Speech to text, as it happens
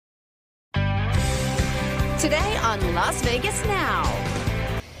Today on Las Vegas Now.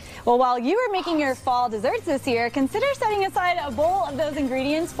 Well, while you are making your fall desserts this year, consider setting aside a bowl of those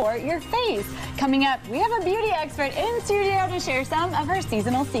ingredients for your face. Coming up, we have a beauty expert in studio to share some of her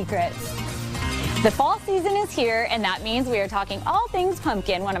seasonal secrets. The fall season is here, and that means we are talking all things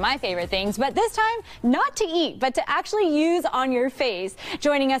pumpkin, one of my favorite things, but this time not to eat, but to actually use on your face.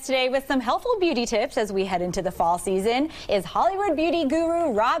 Joining us today with some helpful beauty tips as we head into the fall season is Hollywood beauty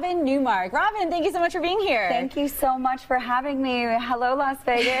guru Robyn Newmark. Robyn, thank you so much for being here. Thank you so much for having me. Hello, Las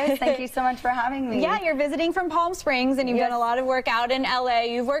Vegas. Thank you so much for having me. Yeah, you're visiting from Palm Springs, and you've done a lot of work out in LA.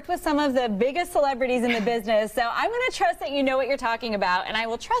 You've worked with some of the biggest celebrities in the business, so I'm going to trust that you know what you're talking about, and I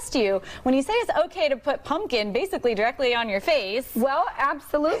will trust you when you say it's okay to put pumpkin basically directly on your face. Well,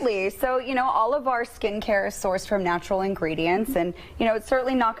 absolutely. So, you know, all of our skincare is sourced from natural ingredients, and, you know, it's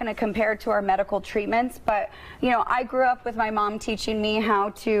certainly not going to compare to our medical treatments, but, you know, I grew up with my mom teaching me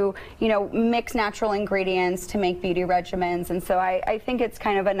how to, you know, mix natural ingredients to make beauty regimens, and so I think it's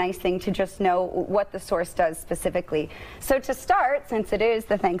kind of a nice thing to just know what the source does specifically. So to start, since it is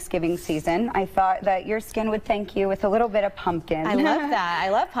the Thanksgiving season, I thought that your skin would thank you with a little bit of pumpkin. I love that. I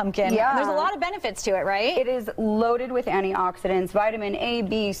love pumpkin. Yeah. There's a lot of benefits to it, right? It is loaded with antioxidants, vitamin A,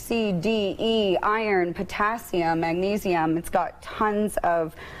 B, C, D, E, iron, potassium, magnesium. It's got tons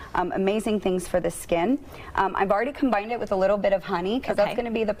of amazing things for the skin. I've already combined it with a little bit of honey because that's going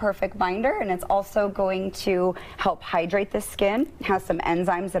to be the perfect binder, and it's also going to help hydrate the skin. It has some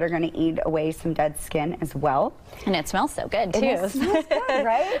enzymes that are going to eat away some dead skin as well. And it smells so good too. It smells good,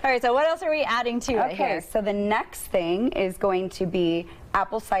 right? All right, so what else are we adding to it here? Okay, so the next thing is going to be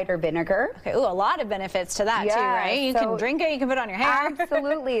apple cider vinegar. Okay, ooh, a lot of benefits to that too, right? You can drink it, you can put it on your hair.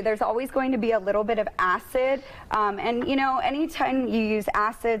 Absolutely. There's always going to be a little bit of acid. And you know, anytime you use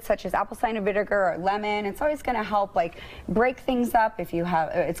acid such as apple cider vinegar or lemon, it's always going to help like break things up. If you have,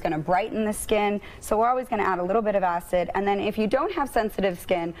 it's going to brighten the skin. So we're always going to add a little bit of acid. And then if you don't have sensitive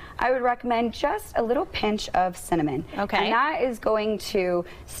skin, I would recommend just a little pinch of cinnamon. Okay. And that is going to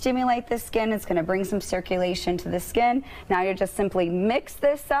stimulate the skin. It's going to bring some circulation to the skin. Now you just simply mix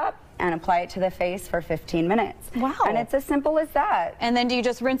this up and apply it to the face for 15 minutes. Wow. And it's as simple as that. And then do you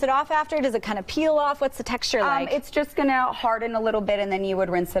just rinse it off after? Does it kind of peel off? What's the texture like? It's just going to harden a little bit, and then you would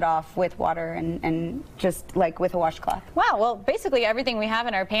rinse it off with water and just like with a washcloth. Wow, well, basically everything we have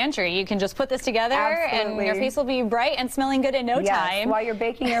in our pantry, you can just put this together. Absolutely. And your face will be bright and smelling good in no time. While you're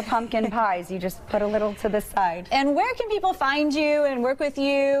baking your pumpkin pies, you just put a little to the side. And where can people find you and work with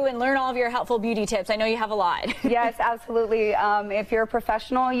you and learn all of your helpful beauty tips? I know you have a lot. Yes, absolutely. If you're a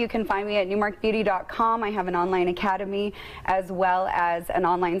professional, you can find me at newmarkbeauty.com. I have an online academy as well as an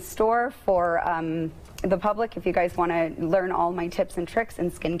online store for the public if you guys want to learn all my tips and tricks and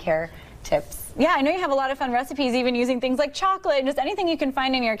skincare tips. Yeah, I know you have a lot of fun recipes, even using things like chocolate and just anything you can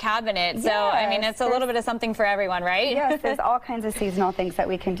find in your cabinet. So, I mean, it's a little bit of something for everyone, right? Yes, there's all kinds of seasonal things that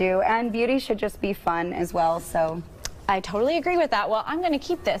we can do, and beauty should just be fun as well. So I totally agree with that. Well, I'm going to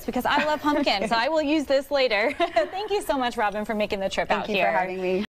keep this because I love pumpkin, so I will use this later. Thank you so much, Robyn, for making the trip out here. Thank you for having me.